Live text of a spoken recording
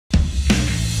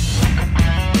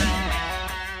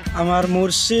আমার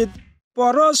মুর্শিদ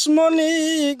পরশমণি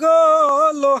গো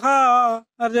লোহা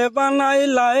রে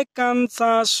বানাইলায়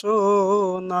কাঞ্চা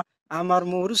সোনা। আমার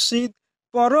মুর্শিদ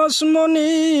পরশমণি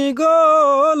গো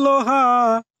লোহা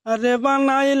রে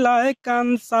বানাইলায়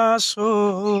কাঞ্চা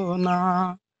সোনা।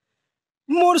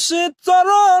 মুর্শিদ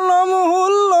চরণ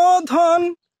মূল্য ধন,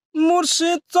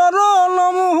 মুর্শিদ চরণ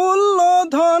মূল্য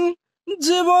ধন,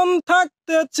 জীবন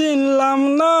থাকতে চিনলাম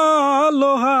না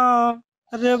লোহা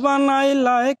রে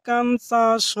বানাইলায় কাঞ্চা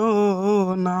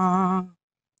সোনা।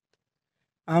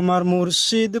 আমার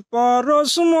মুর্শিদ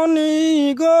পরশমণি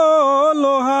গো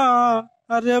লোহা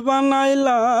রে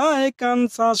বানাইলায়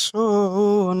কাঞ্চা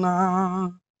সোনা।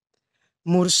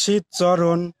 মুর্শিদ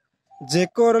চরণ যে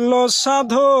করলো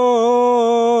সাধন,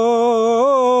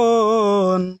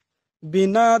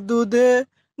 বিনা দুধে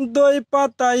দই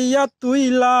পাতাইয়া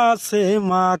তুইলাছে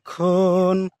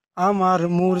মাখন। আমার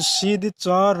মুর্শিদ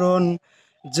চরণ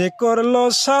যে করলো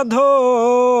সাধন,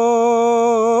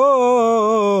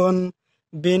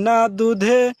 বিনা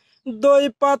দুধে দই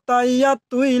পাতাইয়া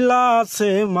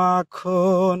তুইলাছে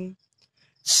মাখন।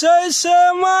 সেই সে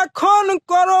মাখন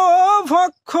করো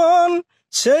ভক্ষণ,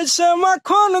 সেই সে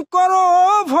মাখন করো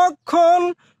ভক্ষণ,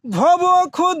 ভব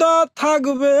ক্ষুধা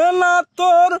থাকবে না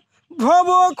তোর, ভব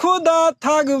ক্ষুধা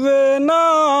থাকবে না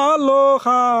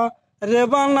লোহা রে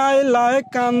বানাইলায়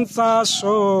কাঞ্চা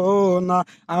সোনা।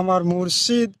 আমার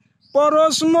মুর্শিদ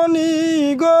পরশমণি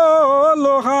গো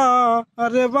লোহা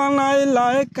রে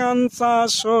বানাইলায় কাঞ্চা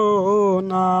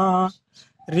সোনা।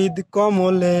 হৃদ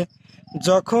কমলে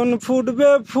যখন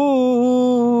ফুটবে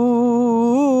ফুল,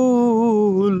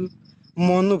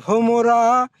 মন ভোমরা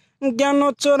জ্ঞান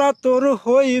চোরা তোর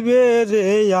হইবে রে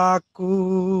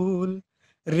আকুল।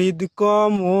 হৃদ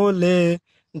কমলে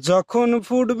যখন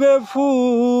ফুটবে ফুল,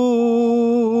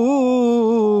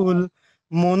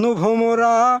 মন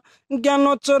ভোমরা জ্ঞান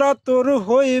চোরা তোর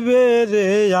হইবে রে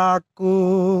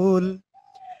আকুল।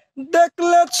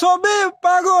 দেখলে ছবি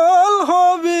পাগল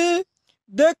হবি,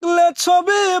 দেখলে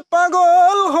ছবি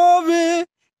পাগল হবি,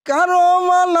 কারো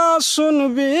মানা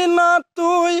শুনবি না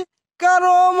তুই,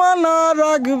 কারো মানা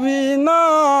রাখবি না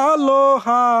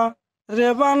লোহা রে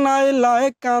বানাইলায়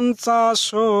কাঞ্চা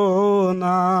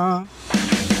সোনা।